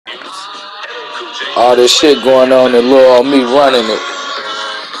All this shit going on and little old me running it.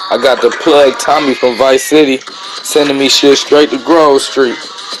 I got the plug Tommy from Vice City sending me shit straight to Grove Street.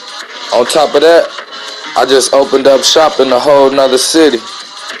 On top of that, I just opened up shop in a whole nother city,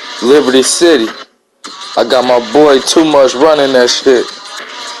 Liberty City. I got my boy TooMuch running that shit.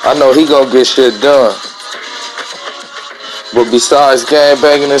 I know he gonna get shit done. But besides gang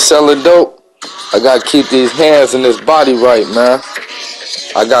banging and selling dope, I gotta keep these hands and this body right, man.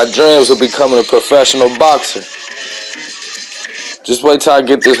 I got dreams of becoming a professional boxer. Just wait till I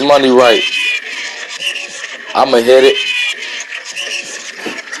get this money right. I'ma hit it.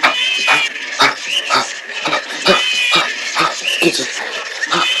 Get your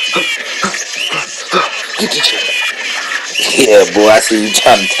Yeah, boy, I see you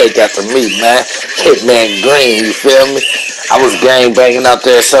trying to take after me, man. Hitman Green, you feel me? I was gang banging out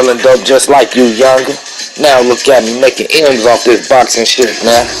there selling dope just like you, younger. Now look at me making M's off this boxing shit,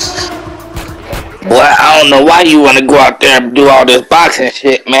 man. Boy, I don't know why you want to go out there and do all this boxing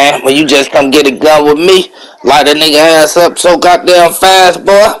shit, man. When you just come get a gun with me, light a nigga ass up so goddamn fast,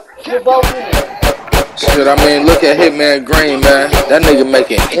 boy. Shit, I mean, look at Hitman Green, man. That nigga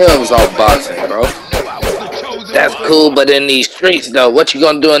making M's off boxing, bro. That's cool, but in these streets, though, what you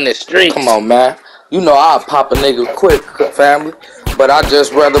gonna do in the streets? Come on, man. You know I'll pop a nigga quick, family, but I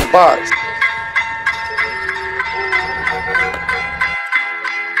just rather box.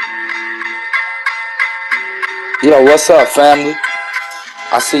 Yo, what's up, family?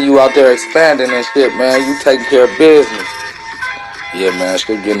 I see you out there expanding and shit, man. You taking care of business. Yeah, man,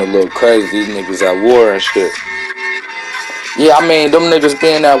 shit getting a little crazy. These niggas at war and shit. Yeah, I mean, them niggas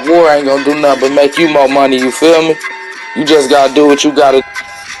being at war ain't gonna do nothing but make you more money, you feel me? You just gotta do what you gotta do.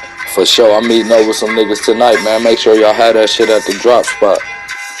 For sure, I'm meeting up with some niggas tonight, man. Make sure y'all have that shit at the drop spot.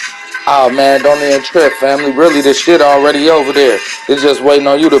 Oh, man, don't even trip, family. Really, this shit already over there. It's just waiting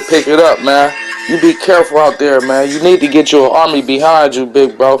on you to pick it up, man. You be careful out there, man. You need to get your army behind you,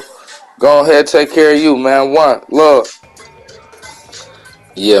 big bro. Go ahead, take care of you, man. One, love.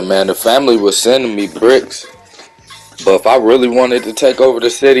 Yeah, man, the family was sending me bricks. But if I really wanted to take over the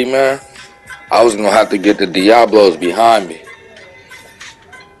city, man, I was gonna have to get the Diablos behind me.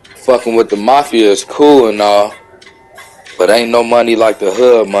 Fucking with the mafia is cool and all, but ain't no money like the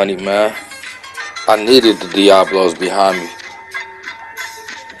hood money, man. I needed the Diablos behind me.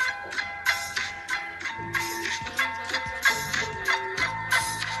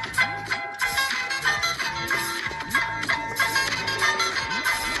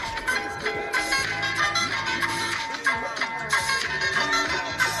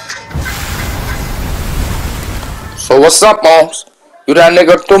 So what's up, Moms? You that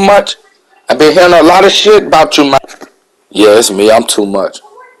nigga TooMuch? I been hearing a lot of shit about you, man. Yeah, it's me. I'm TooMuch.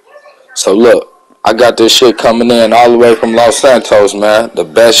 So look, I got this shit coming in all the way from Los Santos, man. The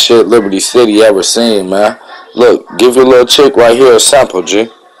best shit Liberty City ever seen, man. Look, give your little chick right here a sample, G.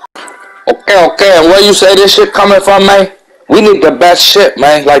 Okay, and where you say this shit coming from, man? We need the best shit,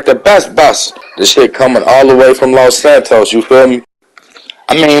 man. Like the best bus. This shit coming all the way from Los Santos, you feel me?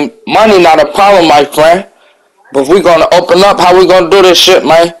 I mean, money not a problem, my friend. But if we gonna open up, how we gonna do this shit,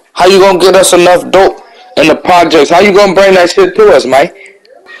 man? How you gonna get us enough dope in the projects? How you gonna bring that shit to us, man?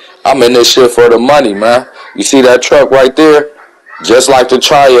 I'm in this shit for the money, man. You see that truck right there? Just like the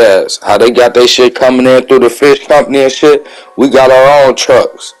Triads, how they got their shit coming in through the fish company and shit, we got our own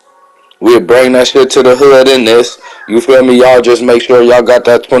trucks. We'll bring that shit to the hood in this. You feel me? Y'all just make sure y'all got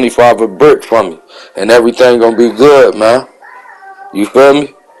that 25 a brick from me. And everything gonna be good, man. You feel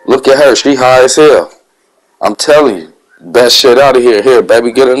me? Look at her, she high as hell. I'm telling you, best shit out of here. Here,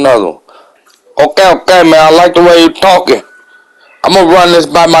 baby, get another one. Okay, man, I like the way you're talking. I'm gonna run this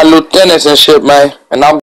by my lieutenants and shit, man, and I'm